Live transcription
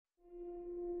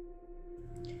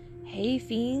Hey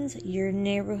fiends, your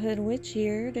neighborhood witch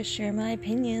here to share my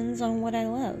opinions on what I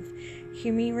love.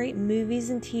 Hear me rate movies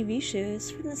and TV shows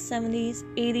from the 70s,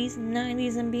 80s,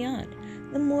 90s, and beyond.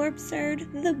 The more absurd,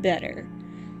 the better.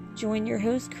 Join your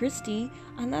host Christy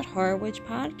on that Horror Witch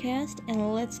podcast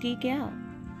and let's geek out.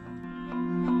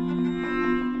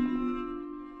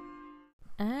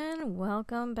 And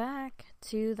welcome back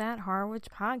to that Horror Witch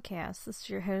podcast. This is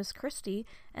your host Christy,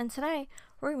 and today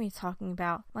we're going to be talking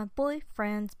about my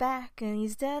boyfriend's back and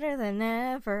he's deader than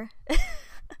ever.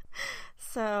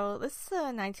 So this is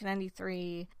a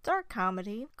 1993 dark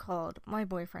comedy called My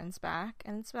Boyfriend's Back,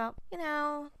 and it's about,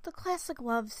 the classic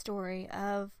love story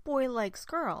of boy likes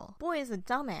girl. Boy is a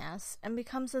dumbass and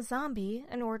becomes a zombie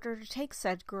in order to take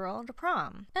said girl to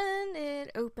prom. And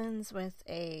it opens with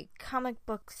a comic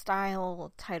book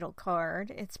style title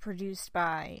card. It's produced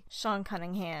by Sean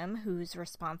Cunningham, who's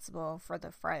responsible for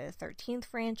the Friday the 13th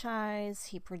franchise.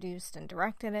 He produced and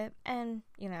directed it, and,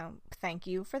 thank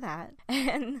you for that.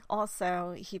 And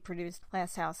also, he produced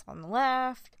Last House on the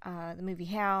Left, the movie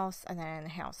House, and then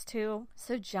House 2.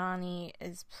 So Johnny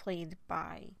is played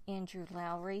by Andrew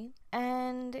Lowry,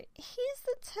 and he's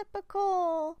the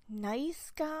typical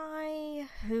nice guy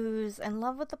who's in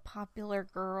love with a popular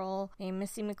girl named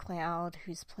Missy McLeod,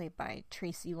 who's played by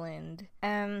Tracy Lind.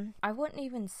 I wouldn't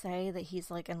even say that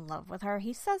he's in love with her.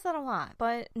 He says that a lot,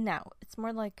 but no, it's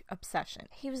more like obsession.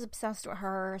 He was obsessed with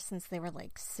her since they were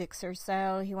 6 or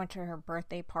so. He went to her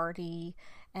birthday party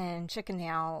and chickened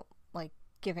out,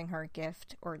 giving her a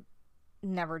gift, or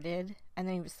never did, and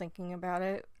then he was thinking about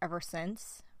it ever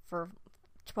since for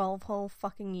 12 whole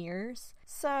fucking years.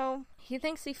 So he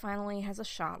thinks he finally has a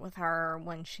shot with her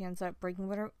when she ends up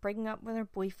breaking up with her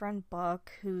boyfriend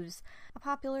Buck, who's a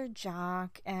popular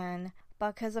jock, and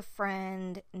Buck has a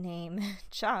friend named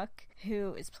Chuck,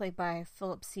 who is played by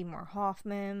Philip Seymour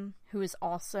Hoffman, who is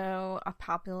also a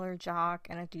popular jock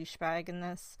and a douchebag in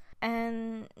this.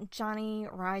 And Johnny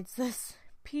rides this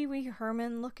Pee Wee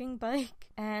Herman looking bike,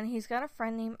 and he's got a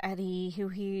friend named Eddie who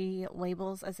he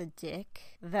labels as a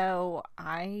dick, though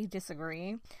I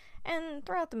disagree. And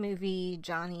throughout the movie,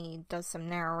 Johnny does some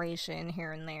narration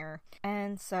here and there.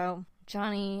 And so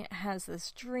Johnny has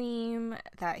this dream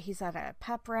that he's at a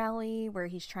pep rally where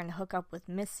he's trying to hook up with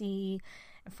Missy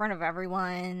in front of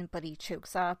everyone, but he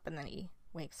chokes up and then he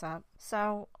wakes up.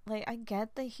 So, I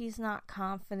get that he's not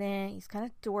confident, he's kind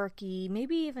of dorky,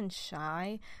 maybe even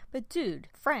shy, but dude,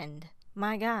 friend,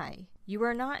 my guy, you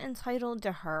are not entitled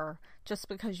to her just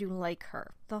because you like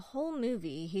her. The whole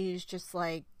movie, he's just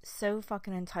so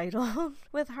fucking entitled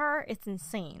with her, it's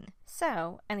insane.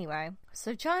 So, anyway,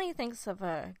 Johnny thinks of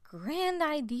a grand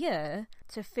idea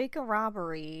to fake a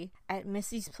robbery at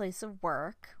Missy's place of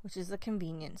work, which is a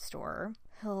convenience store.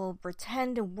 He'll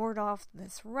pretend to ward off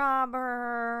this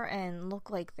robber and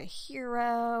look like the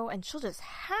hero, and she'll just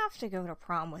have to go to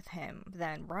prom with him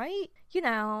then, right?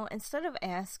 Instead of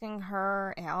asking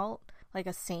her out like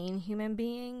a sane human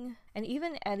being. And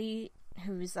even Eddie,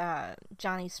 who's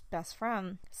Johnny's best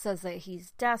friend, says that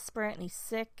he's desperate and he's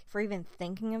sick for even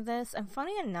thinking of this. And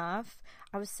funny enough,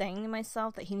 I was saying to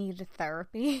myself that he needed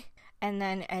therapy, and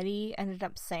then Eddie ended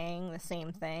up saying the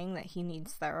same thing, that he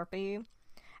needs therapy.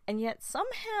 And yet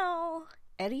somehow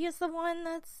Eddie is the one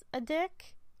that's a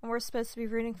dick, and we're supposed to be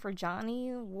rooting for Johnny?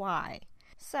 Why?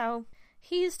 So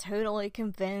he's totally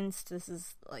convinced this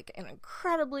is an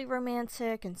incredibly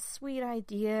romantic and sweet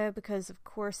idea, because of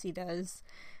course he does.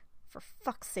 For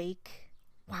fuck's sake,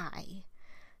 why?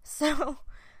 So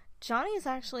Johnny is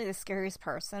actually the scariest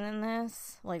person in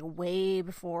this, way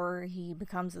before he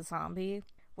becomes a zombie,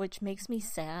 which makes me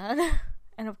sad.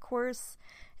 And of course,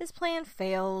 his plan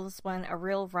fails when a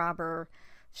real robber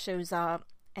shows up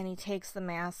and he takes the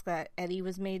mask that Eddie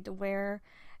was made to wear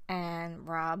and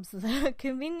robs the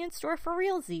convenience store for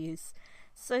realsies.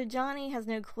 So Johnny has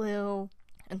no clue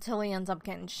until he ends up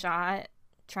getting shot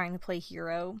trying to play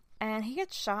hero. And he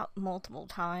gets shot multiple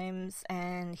times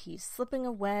and he's slipping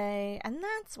away, and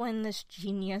that's when this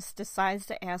genius decides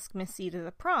to ask Missy to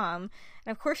the prom.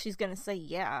 And of course she's gonna say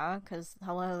yeah, because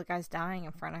hello, the guy's dying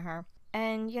in front of her.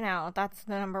 And, that's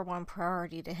the number one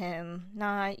priority to him.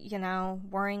 Not,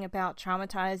 worrying about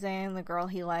traumatizing the girl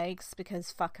he likes,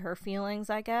 because fuck her feelings,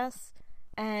 I guess.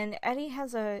 And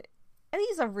Eddie's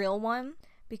a real one,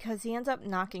 because he ends up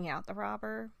knocking out the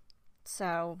robber.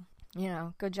 So,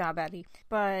 good job, Eddie.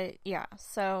 But, yeah,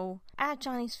 so at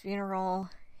Johnny's funeral,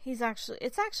 it's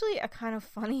actually a kind of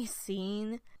funny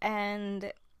scene,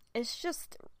 and it's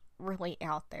just really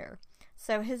out there.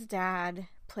 So his dad,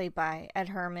 played by Ed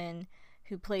Herman,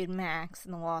 who played Max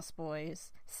in The Lost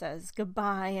Boys, says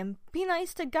goodbye and be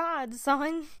nice to God,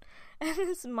 son. And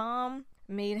his mom,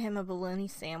 made him a bologna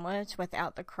sandwich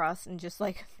without the crust and just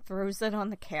like throws it on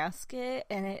the casket,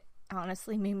 and it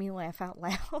honestly made me laugh out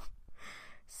loud.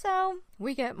 So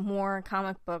we get more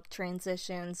comic book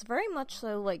transitions, very much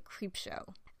so like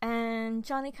Creepshow. And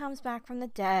Johnny comes back from the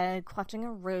dead, clutching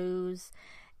a rose,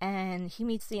 and he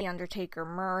meets the Undertaker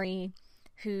Murray,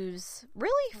 who's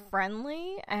really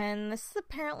friendly, and this is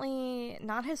apparently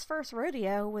not his first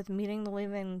rodeo with meeting the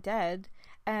living dead.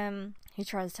 He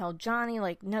tries to tell Johnny,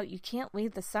 like, no, you can't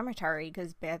leave the cemetery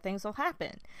because bad things will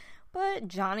happen. But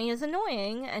Johnny is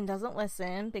annoying and doesn't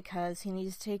listen because he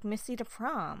needs to take Missy to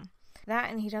prom.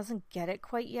 That, and he doesn't get it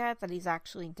quite yet that he's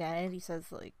actually dead. He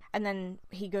says, like, and then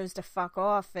he goes to fuck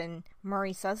off, and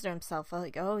Murray says to himself,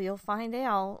 like, oh, you'll find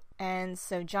out. And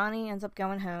so Johnny ends up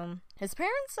going home. His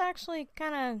parents actually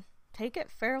kind of take it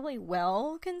fairly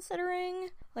well, considering,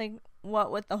 like,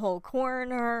 what with the whole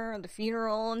coroner, the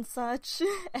funeral, and such.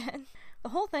 And the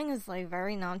whole thing is, like,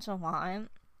 very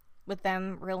nonchalant, with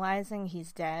them realizing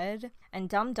he's dead. And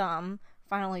Dum Dum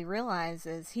finally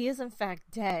realizes he is in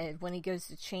fact dead when he goes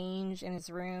to change in his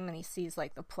room and he sees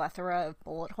like the plethora of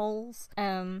bullet holes.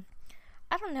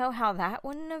 I don't know how that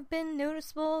wouldn't have been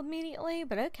noticeable immediately,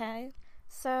 but okay.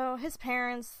 So his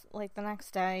parents, like the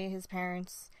next day, his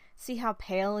parents see how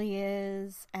pale he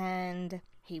is and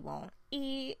he won't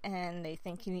eat, and they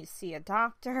think he needs to see a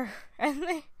doctor, and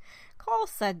they call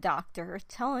said doctor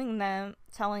telling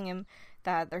him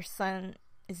that their son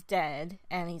is dead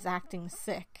and he's acting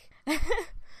sick.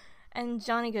 And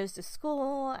Johnny goes to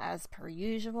school as per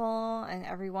usual, and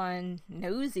everyone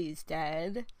knows he's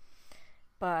dead,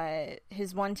 but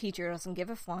his one teacher doesn't give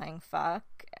a flying fuck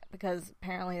because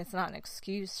apparently it's not an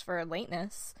excuse for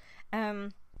lateness.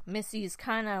 Missy's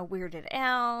kind of weirded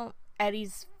out.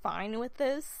 Eddie's fine with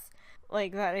this,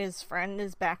 like that his friend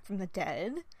is back from the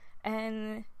dead.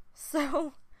 And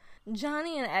so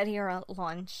Johnny and Eddie are at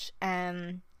lunch,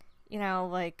 and you know,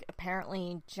 like,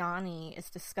 apparently Johnny is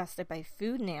disgusted by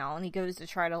food now, and he goes to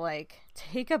try to, like,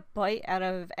 take a bite out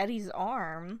of Eddie's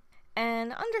arm,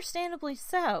 and understandably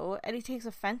so. Eddie takes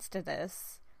offense to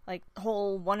this, like, the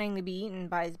whole wanting to be eaten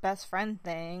by his best friend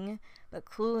thing, but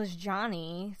clueless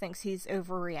Johnny thinks he's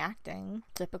overreacting.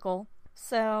 Typical.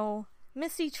 So,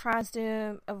 Missy tries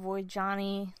to avoid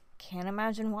Johnny, can't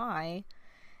imagine why,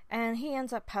 and he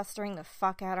ends up pestering the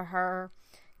fuck out of her,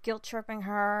 guilt-tripping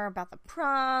her about the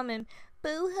prom, and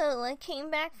boo-hoo, I came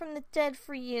back from the dead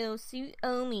for you, so you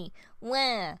owe me.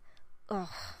 Wah. Ugh.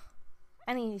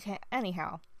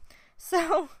 Anyhow.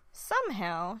 So,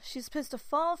 somehow, she's supposed to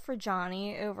fall for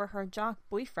Johnny over her jock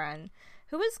boyfriend,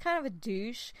 who is kind of a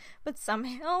douche, but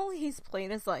somehow he's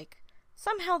played as, like,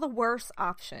 somehow the worst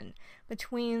option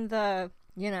between the,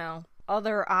 you know,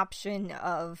 other option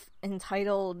of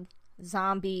entitled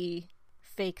zombie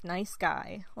fake nice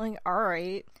guy. Like,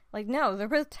 alright. Like, no, they're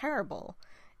both terrible.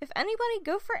 If anybody,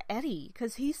 go for Eddie,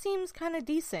 because he seems kind of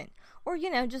decent. Or,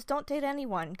 you know, just don't date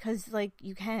anyone, because, like,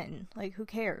 you can. Like, who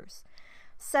cares?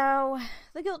 So,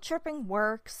 the guilt tripping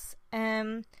works,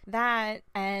 that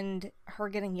and her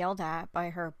getting yelled at by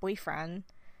her boyfriend.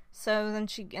 So then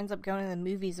she ends up going to the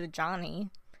movies with Johnny.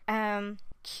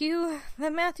 Cue the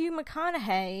Matthew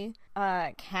McConaughey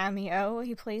cameo.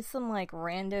 He plays some like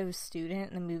rando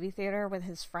student in the movie theater with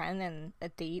his friend and a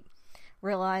date,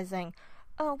 realizing,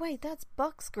 oh wait, that's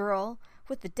Buck's girl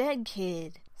with the dead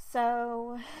kid.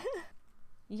 So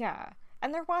yeah,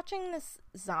 and they're watching this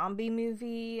zombie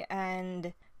movie,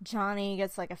 and Johnny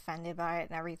gets like offended by it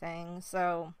and everything.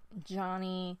 So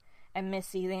Johnny and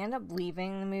Missy, they end up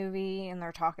leaving the movie, and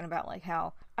they're talking about, like,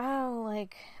 how, oh,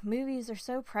 like, movies are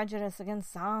so prejudiced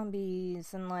against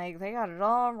zombies, and, like, they got it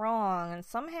all wrong, and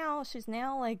somehow she's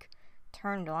now, like,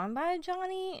 turned on by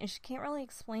Johnny, and she can't really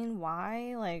explain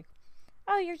why, like,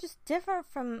 oh, you're just different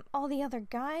from all the other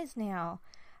guys now.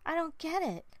 I don't get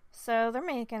it. So they're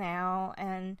making out,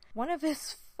 and one of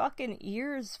his fucking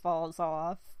ears falls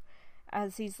off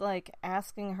as he's, like,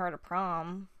 asking her to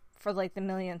prom for, like, the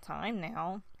millionth time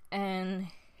now. And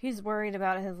he's worried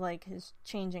about his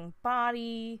changing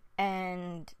body,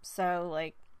 and so,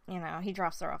 like, you know, he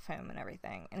drops her off home and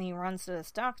everything, and he runs to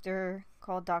this doctor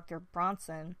called Dr.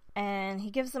 Bronson, and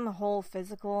he gives him a whole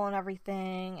physical and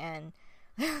everything, and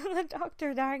the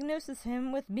doctor diagnoses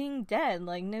him with being dead.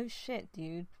 Like, no shit,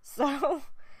 dude. So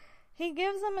he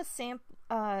gives him a sample.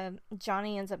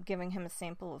 Johnny ends up giving him a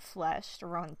sample of flesh to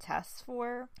run tests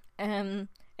for, and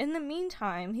in the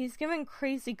meantime, he's given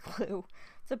Crazy Glue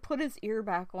to put his ear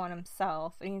back on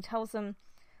himself, and he tells him,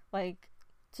 like,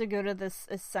 to go to this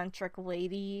eccentric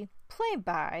lady, played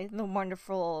by the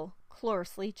wonderful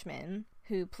Cloris Leachman,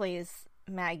 who plays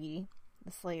Maggie,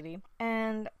 this lady.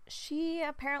 And she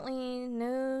apparently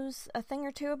knows a thing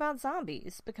or two about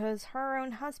zombies because her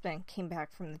own husband came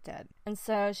back from the dead. And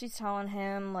so she's telling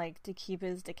him, like, to keep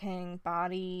his decaying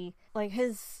body, like,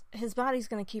 his body's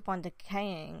gonna keep on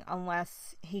decaying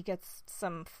unless he gets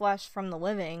some flesh from the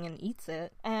living and eats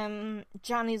it. And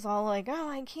Johnny's all like, oh,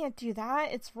 I can't do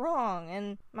that, it's wrong,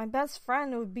 and my best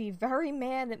friend would be very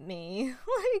mad at me.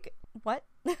 Like, what?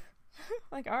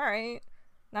 Like, alright.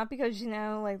 Not because,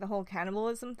 like, the whole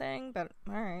cannibalism thing, but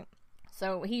alright.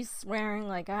 So he's swearing,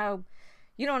 like, oh,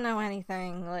 you don't know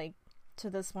anything, like, to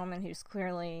this woman who's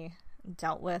clearly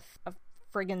dealt with a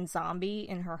friggin' zombie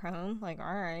in her home. Like,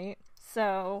 alright.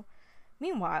 So,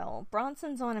 meanwhile,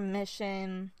 Bronson's on a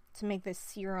mission to make this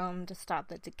serum to stop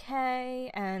the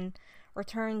decay and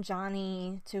return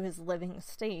Johnny to his living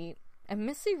state. And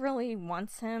Missy really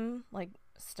wants him, like,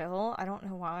 still. I don't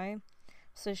know why.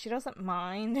 So she doesn't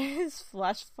mind his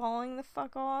flesh falling the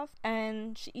fuck off.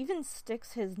 And she even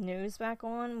sticks his nose back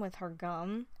on with her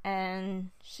gum.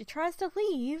 And she tries to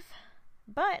leave,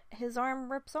 but his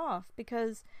arm rips off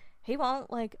because he won't,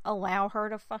 like, allow her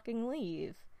to fucking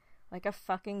leave. Like a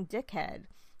fucking dickhead.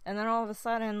 And then all of a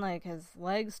sudden, like, his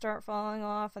legs start falling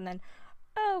off. And then,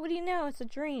 oh, what do you know? It's a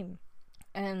dream.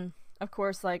 And, of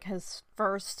course, like, his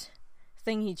first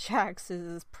thing he checks is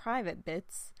his private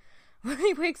bits. When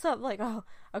he wakes up, like, oh,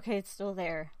 okay, it's still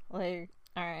there. Like,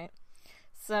 alright.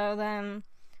 So then,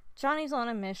 Johnny's on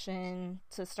a mission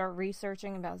to start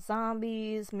researching about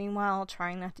zombies, meanwhile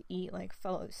trying not to eat, like,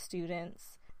 fellow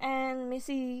students. And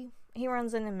he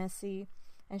runs into Missy,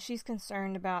 and she's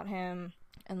concerned about him,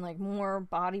 and, like, more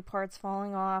body parts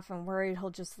falling off, and worried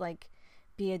he'll just, like,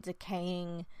 be a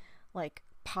decaying, like,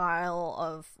 pile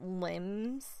of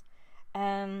limbs.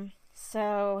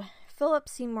 So Philip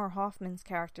Seymour Hoffman's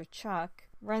character, Chuck,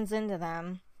 runs into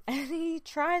them, and he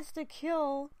tries to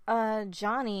kill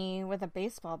Johnny with a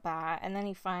baseball bat, and then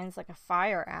he finds, like, a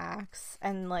fire axe,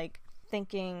 and, like,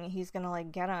 thinking he's gonna,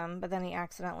 like, get him, but then he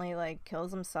accidentally, like,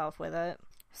 kills himself with it.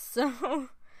 So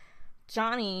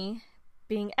Johnny,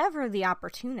 being ever the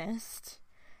opportunist,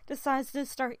 decides to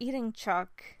start eating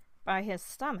Chuck by his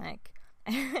stomach,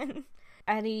 and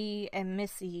Eddie and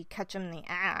Missy catch him in the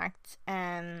act,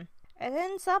 and it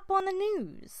ends up on the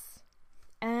news.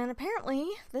 And apparently,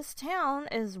 this town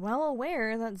is well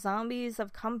aware that zombies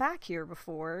have come back here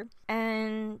before,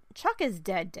 and Chuck is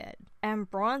dead. And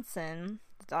Bronson,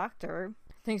 the doctor,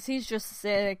 thinks he's just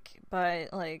sick,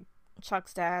 but, like,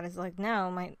 Chuck's dad is like,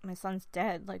 no, my son's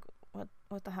dead. Like,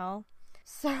 what the hell?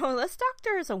 So, this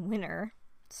doctor is a winner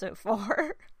so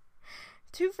far.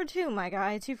 2 for 2, my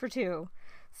guy, 2 for 2.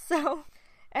 So,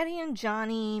 Eddie and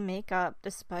Johnny make up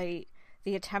despite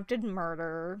the attempted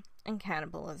murder and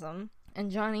cannibalism.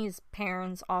 And Johnny's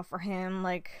parents offer him,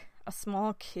 like, a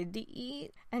small kid to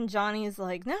eat. And Johnny's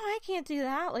like, no, I can't do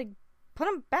that. Like, put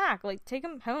him back. Like, take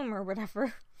him home or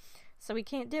whatever. So he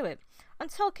can't do it.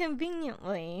 Until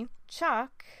conveniently,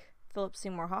 Chuck, Philip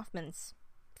Seymour Hoffman's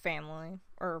family,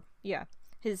 or, yeah,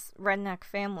 his redneck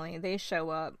family, they show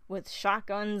up with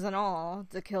shotguns and all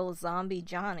to kill zombie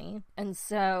Johnny. And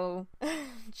so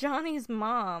Johnny's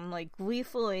mom, like,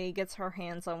 gleefully gets her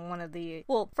hands on one of the...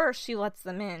 Well, first she lets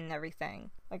them in and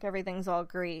everything. Like, everything's all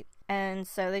great. And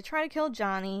so they try to kill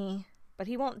Johnny, but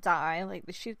he won't die. Like,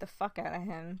 they shoot the fuck out of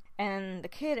him. And the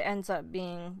kid ends up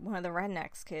being one of the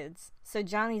rednecks' kids. So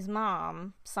Johnny's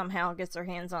mom somehow gets her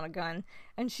hands on a gun,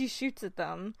 and she shoots at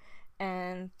them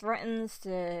and threatens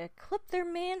to clip their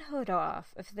manhood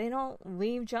off if they don't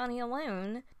leave Johnny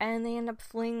alone, and they end up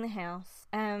fleeing the house.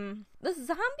 The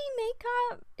zombie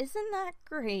makeup isn't that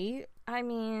great. I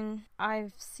mean,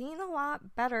 I've seen a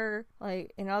lot better,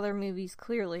 like, in other movies,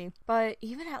 clearly, but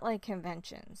even at, like,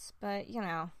 conventions. But, you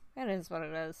know, it is what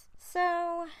it is.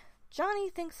 So, Johnny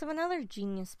thinks of another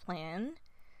genius plan.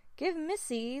 Give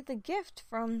Missy the gift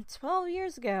from 12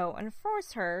 years ago and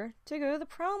force her to go to the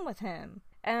prom with him.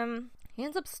 He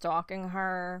ends up stalking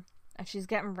her, and she's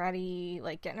getting ready,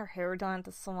 like, getting her hair done at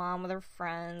the salon with her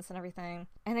friends and everything.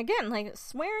 And again, like,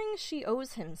 swearing she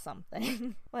owes him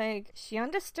something. Like, she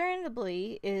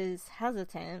understandably is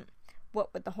hesitant,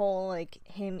 what with the whole, like,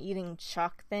 him eating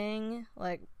Chuck thing.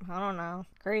 Like, I don't know,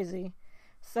 crazy.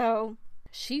 So,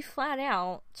 she flat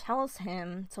out tells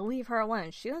him to leave her alone.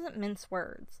 She doesn't mince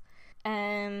words.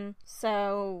 And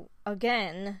so,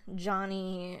 again,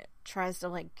 Johnny tries to,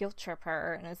 like, guilt trip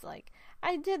her and is like,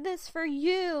 I did this for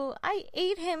you. I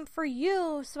ate him for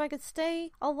you so I could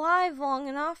stay alive long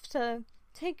enough to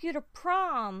take you to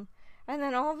prom. And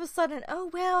then all of a sudden, oh,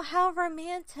 wow, how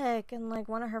romantic. And, like,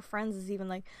 one of her friends is even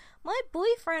like, my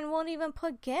boyfriend won't even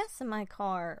put gas in my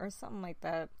car or something like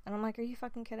that. And I'm like, are you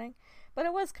fucking kidding? But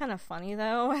it was kind of funny,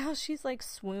 though, how she's, like,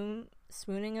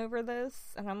 swooning over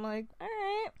this, and I'm like,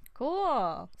 alright,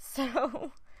 cool.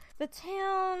 So, the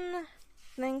town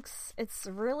thinks it's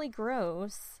really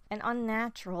gross and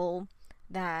unnatural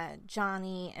that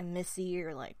Johnny and Missy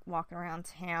are, like, walking around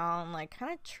town, like,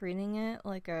 kind of treating it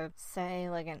like an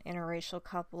interracial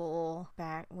couple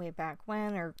way back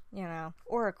when, or, you know,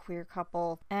 or a queer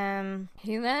couple. And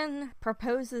he then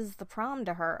proposes the prom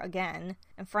to her again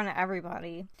in front of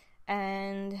everybody,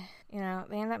 and, you know,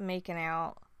 they end up making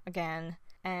out again,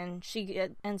 and she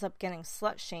ends up getting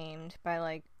slut-shamed by,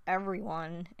 like,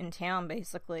 everyone in town,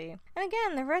 basically. And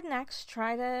again, the rednecks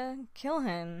try to kill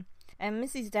him. And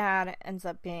Missy's dad ends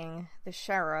up being the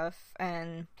sheriff,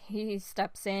 and he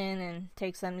steps in and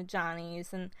takes them to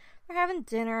Johnny's, and they're having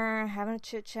dinner, having a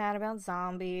chit-chat about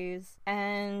zombies,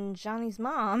 and Johnny's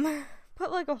mom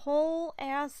put, like, a whole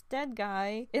ass dead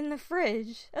guy in the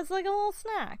fridge as, like, a little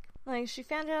snack. Like, she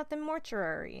found it at the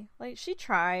mortuary. Like, she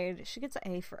tried. She gets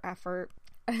an A for effort.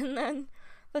 And then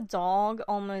the dog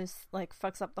almost, like,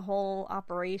 fucks up the whole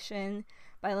operation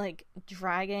by, like,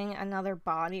 dragging another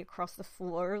body across the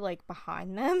floor, like,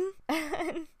 behind them.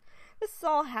 And this is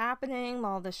all happening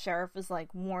while the sheriff is,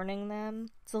 like, warning them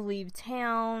to leave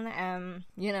town, and,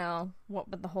 you know, what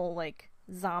with the whole, like,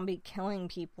 zombie killing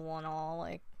people and all,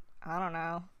 like, I don't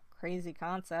know, crazy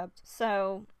concept.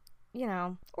 So, you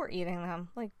know, or eating them,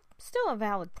 like, still a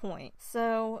valid point.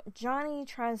 So Johnny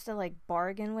tries to, like,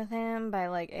 bargain with him by,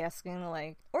 like, asking,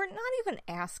 like, or not even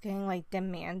asking, like,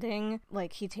 demanding,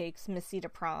 like, he takes Missy to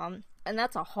prom. And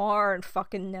that's a hard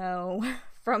fucking no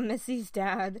from Missy's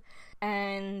dad.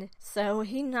 And so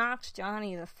he knocks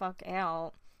Johnny the fuck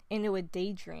out into a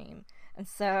daydream. And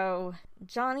so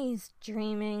Johnny's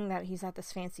dreaming that he's at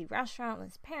this fancy restaurant with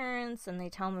his parents, and they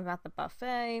tell him about the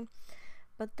buffet.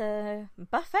 But the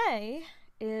buffet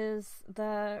is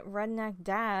the redneck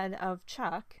dad of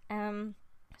Chuck.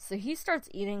 So he starts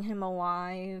eating him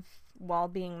alive while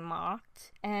being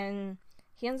mocked, and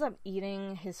he ends up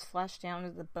eating his flesh down to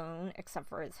the bone, except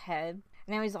for his head.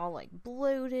 And now he's all, like,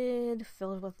 bloated,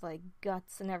 filled with, like,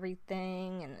 guts and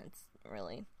everything, and it's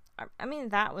really, I mean,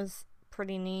 that was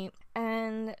pretty neat.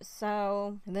 And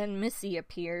so then Missy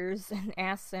appears and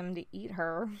asks him to eat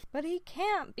her, but he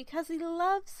can't because he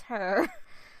loves her.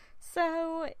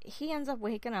 So he ends up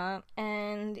waking up,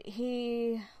 and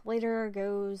he later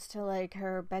goes to, like,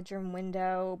 her bedroom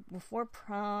window before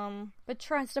prom, but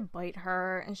tries to bite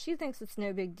her, and she thinks it's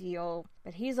no big deal,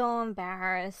 but he's all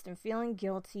embarrassed and feeling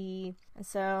guilty, and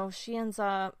so she ends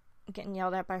up getting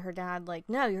yelled at by her dad, like,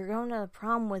 no, you're going to the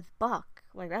prom with Buck.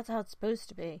 Like, that's how it's supposed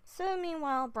to be. So,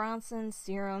 meanwhile, Bronson's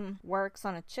serum works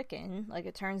on a chicken. Like,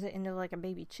 it turns it into, like, a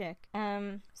baby chick.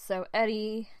 So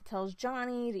Eddie tells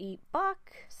Johnny to eat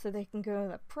Buck so they can go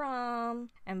to the prom,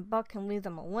 and Buck can leave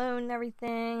them alone and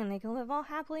everything, and they can live all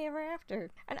happily ever after.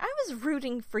 And I was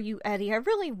rooting for you, Eddie. I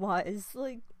really was.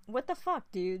 Like, what the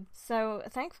fuck, dude? So,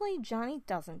 thankfully, Johnny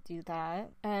doesn't do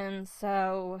that. And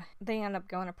so, they end up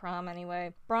going to prom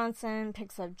anyway. Bronson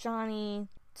picks up Johnny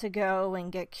to go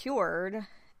and get cured,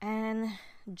 and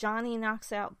Johnny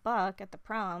knocks out Buck at the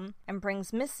prom and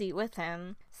brings Missy with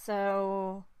him.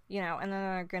 So, you know, and then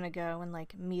they're gonna go and,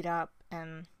 like, meet up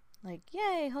and, like,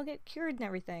 yay, he'll get cured and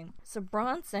everything. So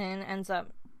Bronson ends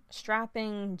up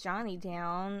strapping Johnny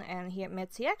down, and he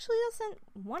admits he actually doesn't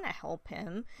want to help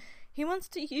him. He wants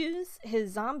to use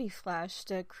his zombie flesh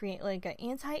to create, like, an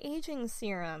anti-aging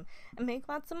serum and make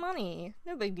lots of money.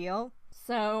 No big deal.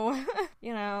 So,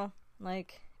 you know,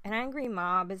 like, an angry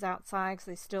mob is outside because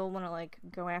they still want to, like,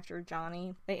 go after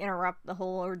Johnny. They interrupt the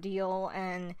whole ordeal,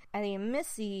 and Eddie and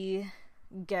Missy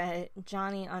get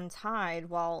Johnny untied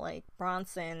while, like,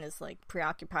 Bronson is, like,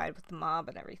 preoccupied with the mob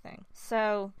and everything.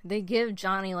 So they give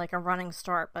Johnny, like, a running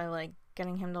start by, like,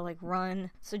 getting him to, like,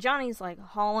 run. So Johnny's, like,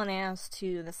 hauling ass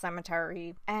to the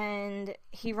cemetery, and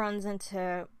he runs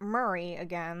into Murray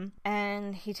again,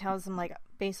 and he tells him, like,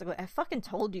 basically, I fucking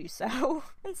told you so.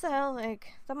 And so,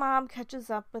 like, the mob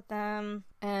catches up with them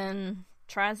and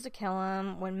tries to kill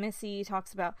him when Missy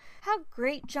talks about how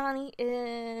great Johnny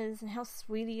is and how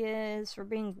sweet he is for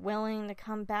being willing to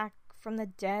come back from the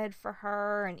dead for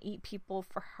her and eat people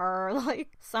for her.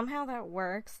 Like, somehow that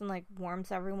works and, like,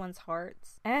 warms everyone's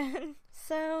hearts. And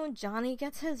so Johnny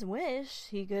gets his wish.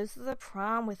 He goes to the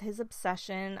prom with his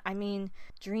obsession,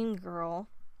 dream girl,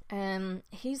 and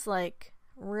he's, like,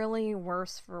 really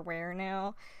worse for wear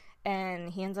now,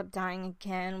 and he ends up dying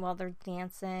again while they're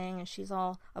dancing, and she's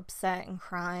all upset and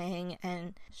crying,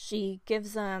 and she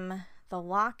gives him the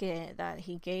locket that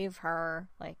he gave her,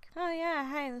 like, oh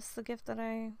yeah, hey, this is the gift that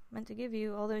I meant to give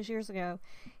you all those years ago.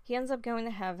 He ends up going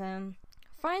to heaven,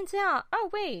 finds out, oh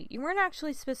wait, you weren't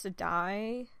actually supposed to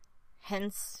die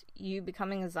hence you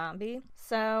becoming a zombie.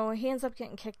 So he ends up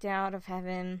getting kicked out of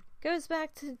heaven, goes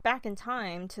back in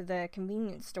time to the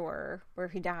convenience store where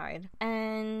he died,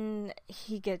 and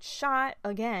he gets shot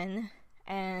again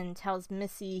and tells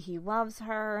Missy he loves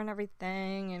her and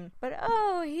everything, but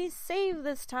he's saved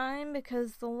this time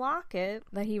because the locket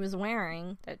that he was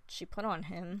wearing, that she put on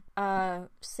him,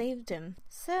 saved him.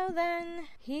 So then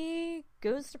he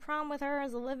goes to prom with her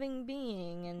as a living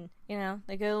being, and,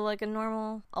 they go like a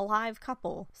normal, alive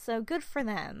couple. So good for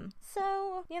them.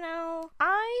 So,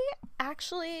 I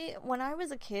actually, when I was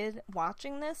a kid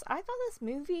watching this, I thought this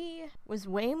movie was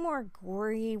way more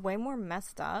gory, way more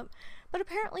messed up, but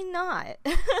apparently not.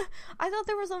 I thought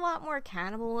there was a lot more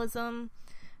cannibalism,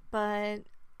 but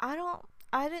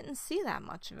I didn't see that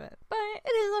much of it. But it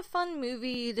is a fun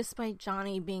movie despite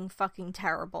Johnny being fucking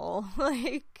terrible.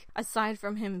 Like, aside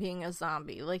from him being a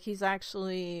zombie, like, he's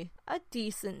actually a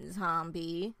decent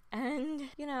zombie and,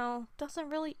 doesn't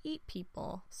really eat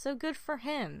people. So good for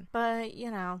him. But,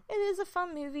 it is a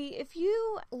fun movie. If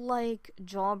you like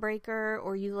Jawbreaker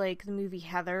or you like the movie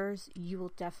Heathers, you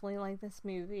will definitely like this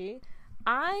movie.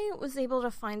 I was able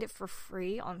to find it for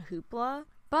free on Hoopla.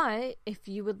 But if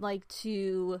you would like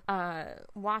to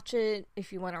watch it,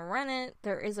 if you want to rent it,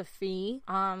 there is a fee.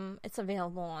 It's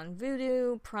available on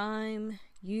Vudu, Prime,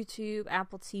 YouTube,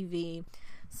 Apple TV.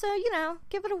 So,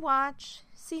 give it a watch.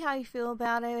 See how you feel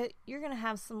about it. You're going to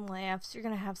have some laughs. You're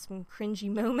going to have some cringy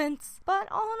moments. But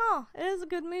all in all, it is a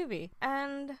good movie.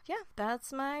 And yeah,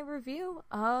 that's my review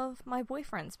of My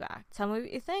Boyfriend's Back. Tell me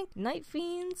what you think. Night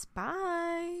Fiends.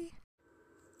 Bye.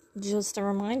 Just a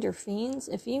reminder, Fiends,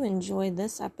 if you enjoyed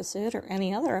this episode or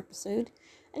any other episode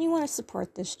and you want to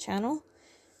support this channel,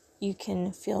 you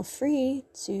can feel free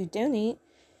to donate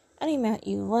any amount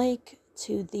you like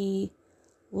to the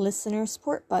listener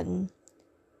support button.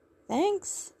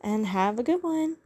 Thanks, and have a good one.